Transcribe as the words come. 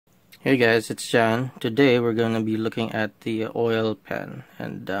Hey guys, it's Jan. Today we're going to be looking at the oil pen,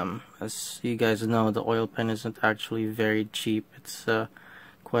 and as you guys know, the oil pen isn't actually very cheap. It's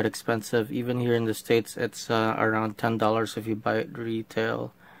quite expensive. Even here in the States, it's around $10 if you buy it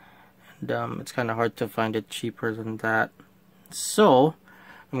retail, and it's kind of hard to find it cheaper than that. So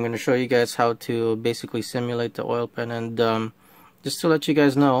I'm going to show you guys how to basically simulate the oil pen, and just to let you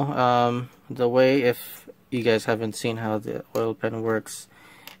guys know, the way, if you guys haven't seen how the oil pen works,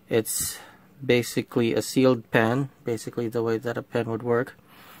 it's basically a sealed pen, basically the way that a pen would work,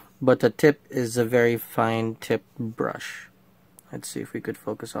 but the tip is a very fine tip brush. Let's see if we could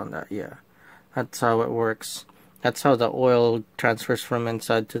focus on that. Yeah, that's how it works. That's how the oil transfers from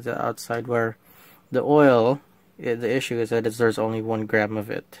inside to the outside, where the oil, the issue is that there's only 1 gram of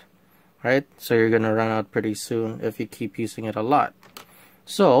it, right? So you're gonna run out pretty soon if you keep using it a lot.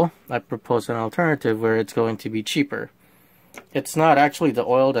 So I propose an alternative where it's going to be cheaper. It's not actually the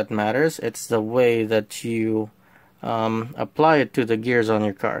oil that matters, it's the way that you apply it to the gears on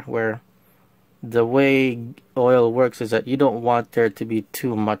your car, where the way oil works is that you don't want there to be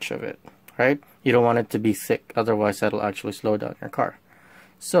too much of it, right? You don't want it to be thick, otherwise that'll actually slow down your car.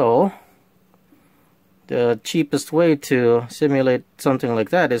 So the cheapest way to simulate something like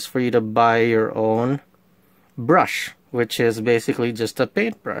that is for you to buy your own brush, which is basically just a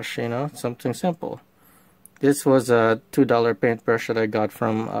paintbrush, you know, something simple. This was a $2 paintbrush that I got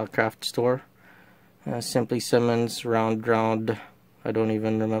from a craft store. Simply Simmons Round Round, I don't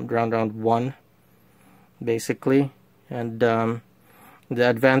even remember, Round 1, basically. And the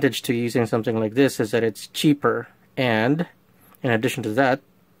advantage to using something like this is that it's cheaper, and in addition to that,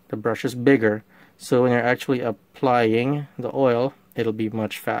 the brush is bigger. So when you're actually applying the oil, it'll be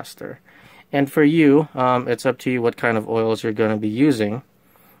much faster. And for you, it's up to you what kind of oils you're going to be using,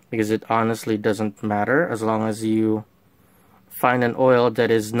 because it honestly doesn't matter. As long as you find an oil that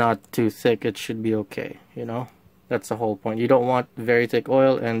is not too thick, it should be okay, you know. That's the whole point. You don't want very thick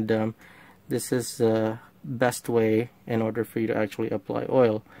oil, and this is the best way in order for you to actually apply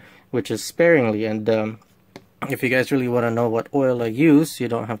oil, which is sparingly. And if you guys really want to know what oil I use, you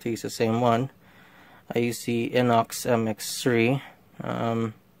don't have to use the same one. I use the Inox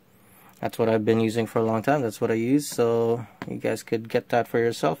MX3. That's what I've been using for a long time. That's what I use. So you guys could get that for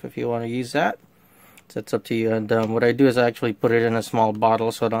yourself if you want to use that. So it's up to you. And what I do is I actually put it in a small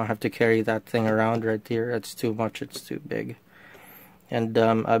bottle, so I don't have to carry that thing around right here. It's too much. It's too big. And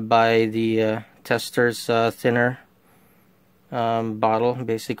I buy the Tester's thinner bottle.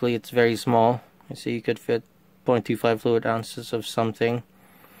 Basically, it's very small. You see, you could fit 0.25 fluid ounces of something.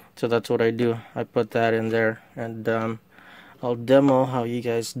 So that's what I do. I put that in there, and I'll demo how you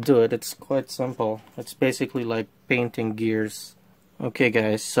guys do it. It's quite simple. It's basically like painting gears. Okay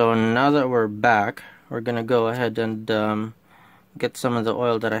guys, so now that we're back, we're gonna go ahead and get some of the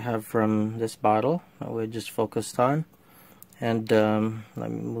oil that I have from this bottle that we just focused on. And let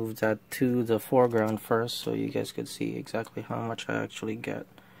me move that to the foreground first so you guys could see exactly how much I actually get.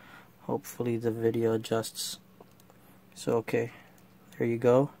 Hopefully the video adjusts. So okay, there you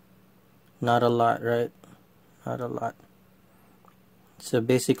go. Not a lot, right? Not a lot. So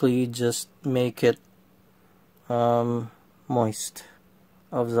basically you just make it moist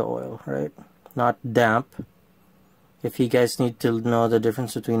of the oil, right? Not damp. If you guys need to know the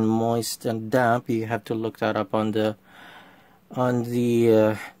difference between moist and damp, you have to look that up on the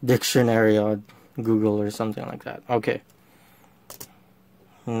dictionary on Google or something like that. Okay.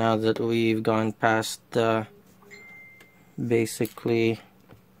 Now that we've gone past basically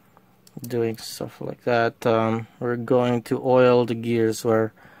doing stuff like that, we're going to oil the gears.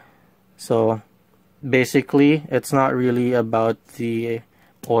 So basically it's not really about the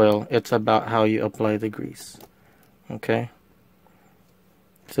oil, it's about how you apply the grease. Okay,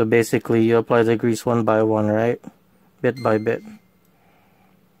 so basically you apply the grease one by one, right? Bit by bit,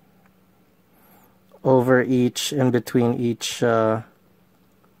 over each, in between each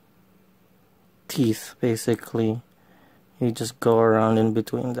teeth, basically. You just go around in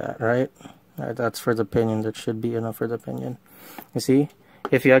between that, right? That's for the pinion. That should be enough for the pinion. You see,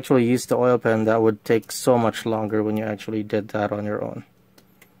 if you actually use the oil pen, that would take so much longer when you actually did that on your own.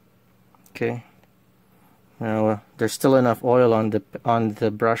 Okay. Now there's still enough oil on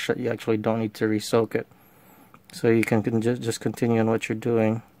the brush that you actually don't need to re-soak it. So you can just continue on what you're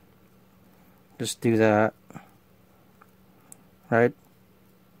doing. Just do that, right?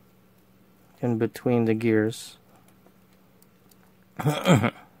 In between the gears.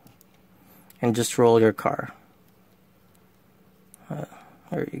 And just roll your car.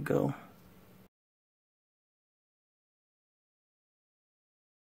 There you go.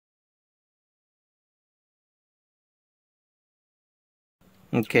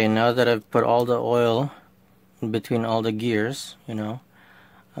 Okay, now that I've put all the oil in between all the gears, you know,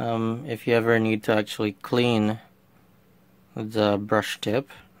 if you ever need to actually clean the brush tip,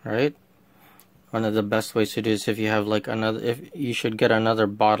 right? One of the best ways to do is if you have like if you should get another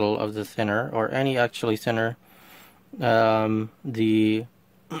bottle of the thinner or any actually thinner, the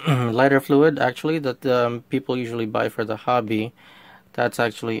lighter fluid actually that people usually buy for the hobby. That's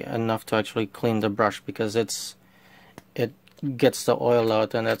actually enough to actually clean the brush, because it gets the oil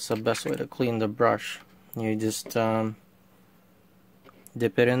out, and that's the best way to clean the brush. You just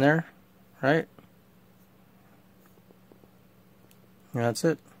dip it in there, right? And that's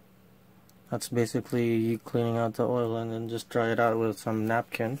it. That's basically you cleaning out the oil, and then just dry it out with some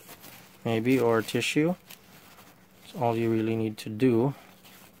napkin maybe, or tissue. That's all you really need to do,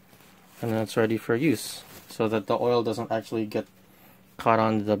 and then it's ready for use, so that the oil doesn't actually get caught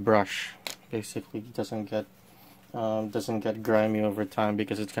on the brush. Basically doesn't get grimy over time,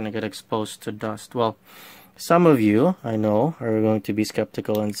 because it's going to get exposed to dust. Well, some of you, I know, are going to be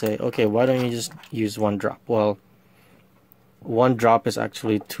skeptical and say, okay, why don't you just use one drop? Well, one drop is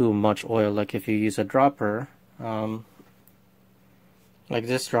actually too much oil. Like if you use a dropper, like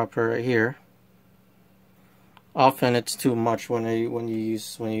this dropper right here, often it's too much when you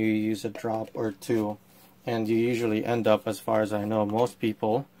use a drop or two, and you usually end up, as far as I know, most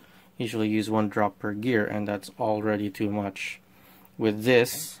people usually use one drop per gear, and that's already too much. With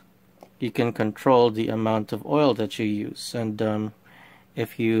this, you can control the amount of oil that you use, and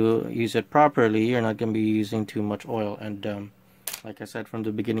if you use it properly, you're not going to be using too much oil. And like I said from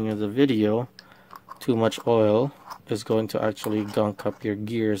the beginning of the video, too much oil is going to actually gunk up your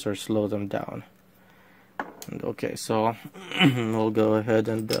gears or slow them down. And okay, so we'll go ahead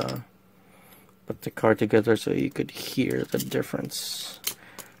and put the car together so you could hear the difference.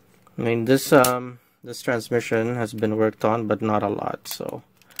 I mean, this transmission has been worked on, but not a lot, so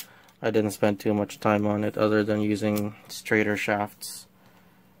I didn't spend too much time on it, other than using straighter shafts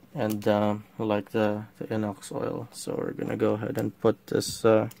and like the inox oil. So we're gonna go ahead and put this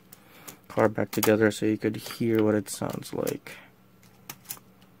car back together so you could hear what it sounds like.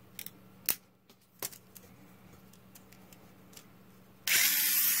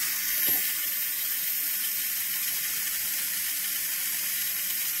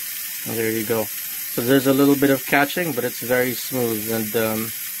 And there you go. So there's a little bit of catching, but it's very smooth, and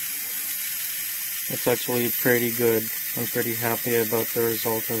it's actually pretty good. I'm pretty happy about the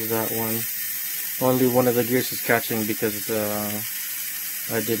result of that one. Only one of the gears is catching because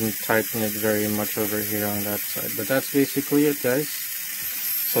I didn't tighten it very much over here on that side. But that's basically it, guys.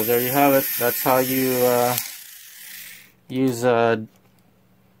 So there you have it. That's how you use a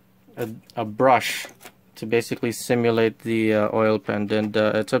brush to basically simulate the oil pen, and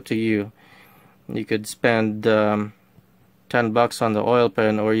it's up to you. You could spend $10 on the oil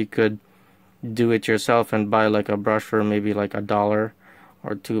pen, or you could do it yourself and buy like a brush for maybe like $1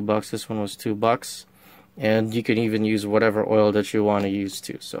 or $2. This one was $2, and you can even use whatever oil that you want to use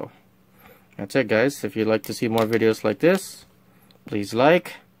too. So that's it, guys. If you'd like to see more videos like this, please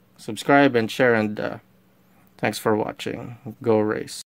like, subscribe, and share, and thanks for watching. Go race.